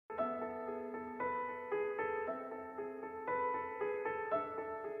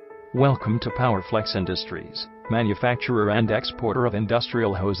Welcome to Powerflex Industries, manufacturer and exporter of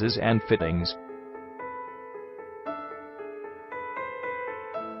industrial hoses and fittings.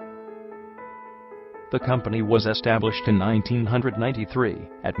 The company was established in 1993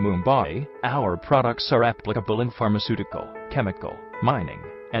 at Mumbai. Our products are applicable in pharmaceutical, chemical, mining,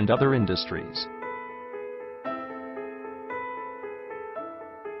 and other industries.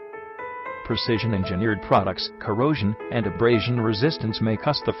 Precision-engineered products, corrosion and abrasion resistance make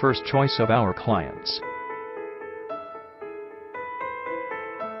us the first choice of our clients.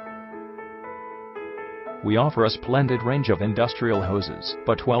 We offer a splendid range of industrial hoses,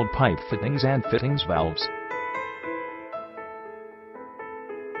 but 12 pipe fittings and fittings valves.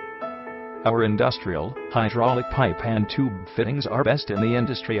 Our industrial, hydraulic pipe and tube fittings are best in the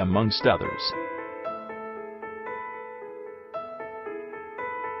industry amongst others.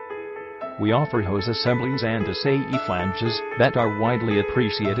 We offer hose assemblies and assay flanges that are widely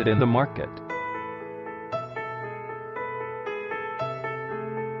appreciated in the market.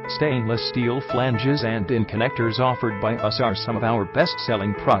 Stainless steel flanges and in connectors offered by us are some of our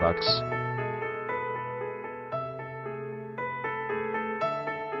best-selling products.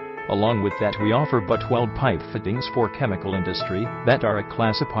 Along with that, we offer but 12 pipe fittings for chemical industry that are a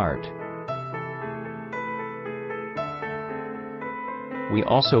class apart. We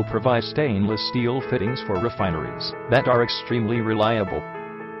also provide stainless steel fittings for refineries that are extremely reliable.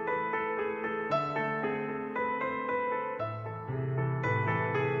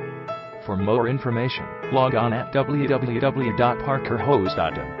 For more information, log on at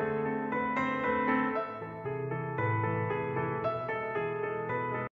www.parkerhose.in.